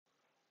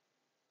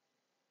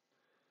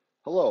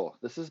Hello,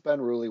 this is Ben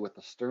Ruley with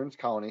the Stearns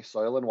County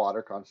Soil and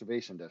Water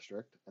Conservation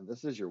District, and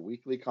this is your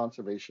weekly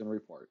conservation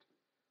report.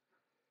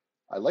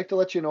 I'd like to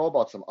let you know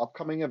about some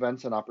upcoming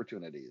events and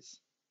opportunities.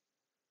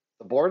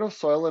 The Board of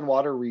Soil and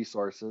Water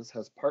Resources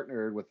has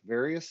partnered with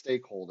various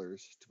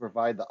stakeholders to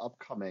provide the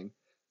upcoming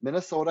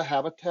Minnesota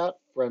Habitat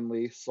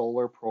Friendly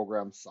Solar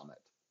Program Summit.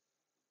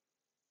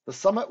 The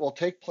summit will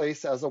take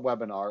place as a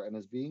webinar and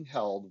is being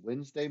held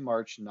Wednesday,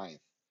 March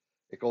 9th.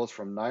 It goes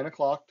from 9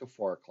 o'clock to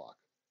 4 o'clock.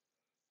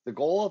 The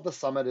goal of the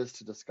summit is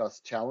to discuss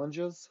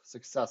challenges,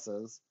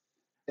 successes,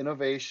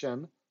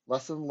 innovation,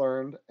 lesson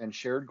learned, and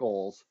shared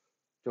goals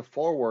to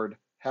forward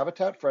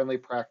habitat-friendly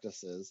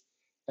practices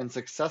and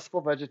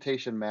successful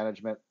vegetation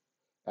management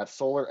at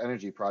solar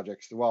energy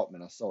projects throughout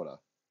Minnesota.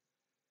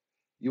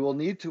 You will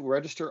need to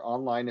register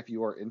online if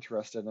you are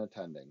interested in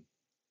attending.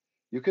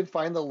 You can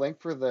find the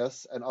link for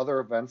this and other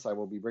events I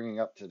will be bringing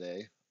up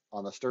today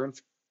on the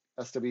Stearns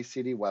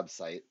SWCD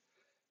website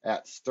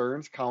at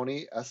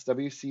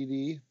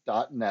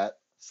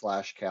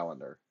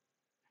stearnscountyswcd.net/calendar.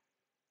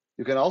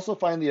 You can also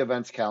find the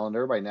events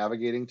calendar by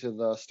navigating to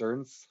the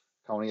Stearns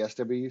County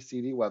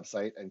SWCD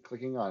website and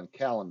clicking on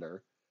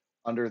Calendar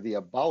under the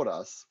About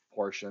Us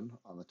portion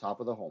on the top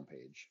of the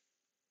homepage.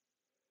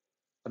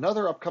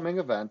 Another upcoming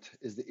event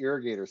is the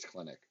Irrigators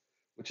Clinic,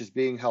 which is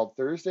being held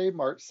Thursday,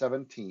 March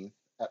 17th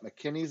at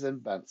McKinney's in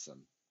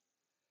Benson.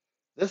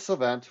 This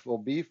event will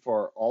be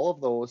for all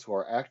of those who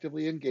are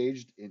actively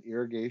engaged in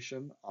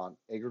irrigation on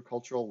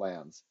agricultural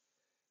lands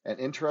and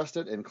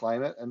interested in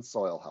climate and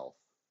soil health.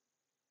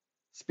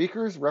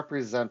 Speakers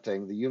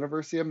representing the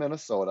University of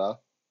Minnesota,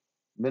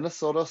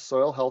 Minnesota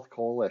Soil Health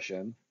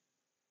Coalition,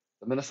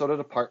 the Minnesota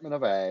Department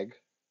of Ag,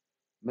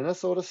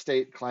 Minnesota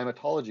State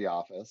Climatology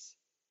Office,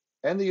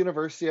 and the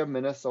University of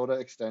Minnesota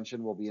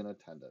Extension will be in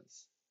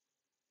attendance.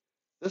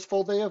 This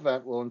full-day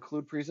event will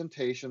include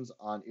presentations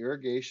on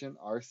irrigation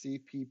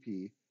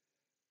RCPP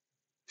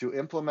to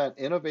implement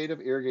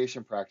innovative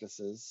irrigation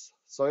practices,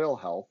 soil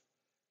health,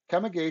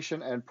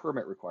 chemigation and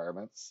permit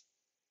requirements,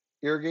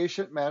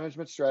 irrigation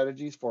management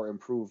strategies for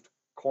improved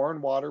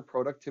corn water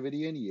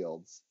productivity and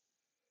yields,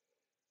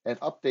 and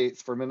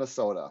updates for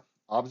Minnesota,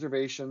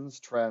 observations,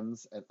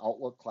 trends, and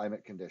outlook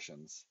climate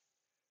conditions,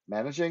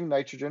 managing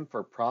nitrogen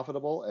for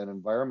profitable and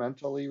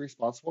environmentally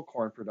responsible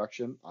corn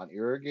production on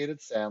irrigated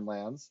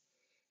sandlands,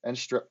 and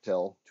strip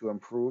till to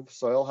improve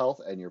soil health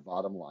and your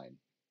bottom line.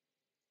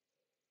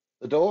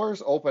 The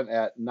doors open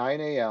at 9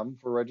 a.m.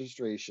 for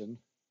registration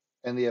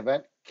and the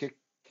event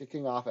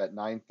kicking off at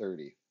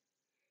 9:30.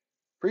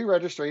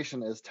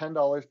 Pre-registration is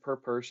 $10 per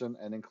person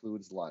and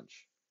includes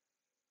lunch.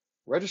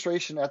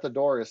 Registration at the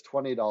door is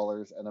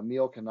 $20 and a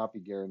meal cannot be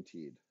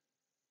guaranteed.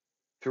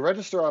 To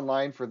register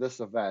online for this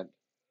event,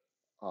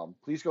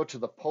 please go to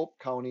the Pope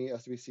County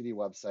SWCD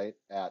website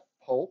at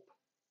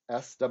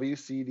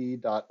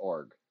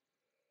popeswcd.org.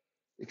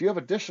 If you have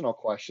additional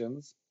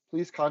questions,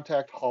 please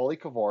contact Holly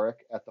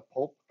Kavorik at the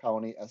Pope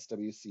County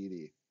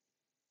SWCD.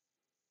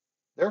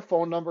 Their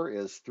phone number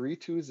is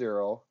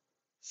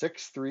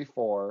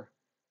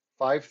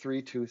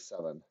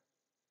 320-634-5327.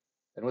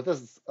 And with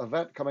this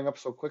event coming up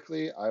so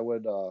quickly, I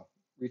would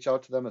reach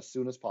out to them as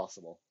soon as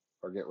possible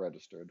or get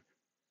registered.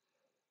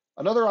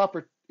 Another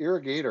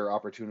irrigator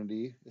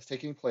opportunity is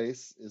taking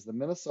place is the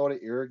Minnesota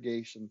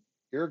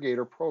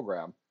Irrigator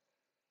program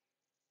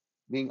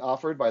being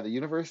offered by the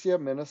University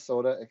of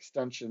Minnesota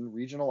Extension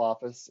Regional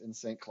Office in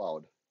St.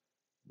 Cloud.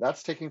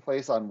 That's taking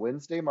place on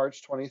Wednesday,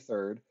 March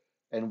 23rd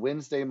and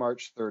Wednesday,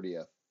 March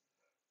 30th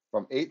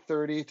from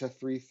 8:30 to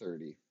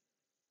 3:30.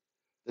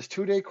 This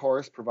two-day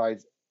course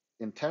provides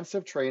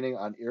intensive training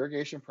on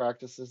irrigation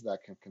practices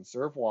that can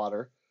conserve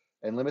water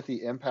and limit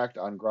the impact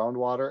on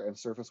groundwater and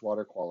surface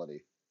water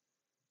quality.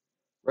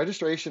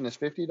 Registration is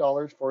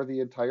 $50 for the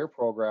entire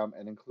program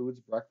and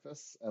includes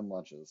breakfasts and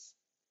lunches.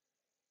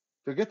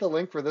 To get the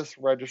link for this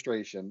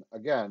registration,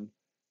 again,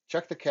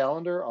 check the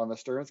calendar on the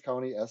Stearns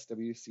County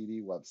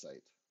SWCD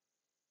website.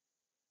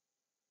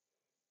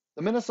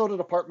 The Minnesota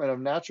Department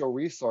of Natural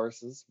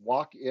Resources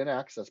Walk-in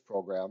Access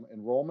Program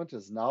enrollment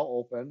is now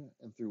open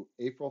and through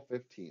April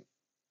 15th.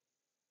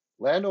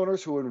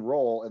 Landowners who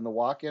enroll in the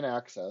Walk-in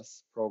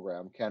Access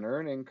Program can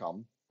earn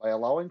income by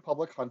allowing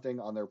public hunting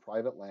on their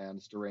private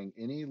lands during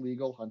any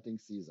legal hunting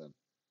season.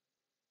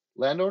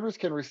 Landowners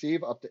can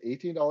receive up to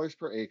 $18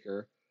 per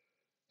acre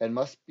and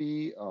must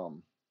be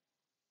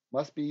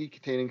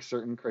containing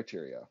certain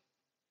criteria.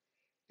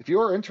 If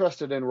you are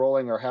interested in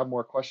enrolling or have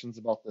more questions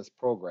about this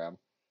program,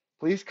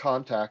 please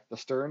contact the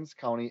Stearns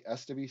County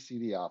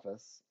SWCD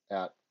office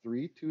at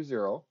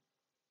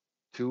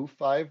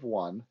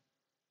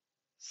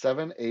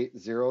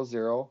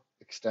 320-251-7800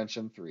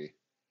 extension 3.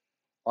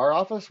 Our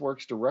office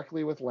works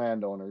directly with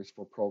landowners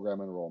for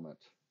program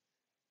enrollment.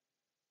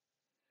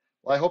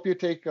 Well, I hope you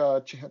take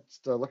a chance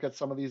to look at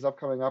some of these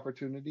upcoming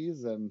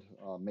opportunities and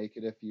make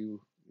it if you're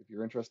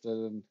interested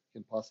and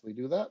can possibly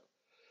do that.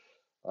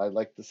 I'd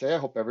like to say I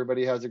hope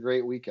everybody has a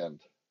great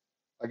weekend.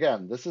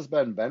 Again, this has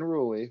been Ben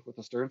Ruley with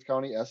the Stearns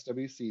County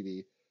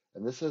SWCD,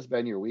 and this has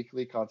been your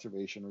weekly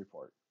conservation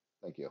report.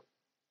 Thank you.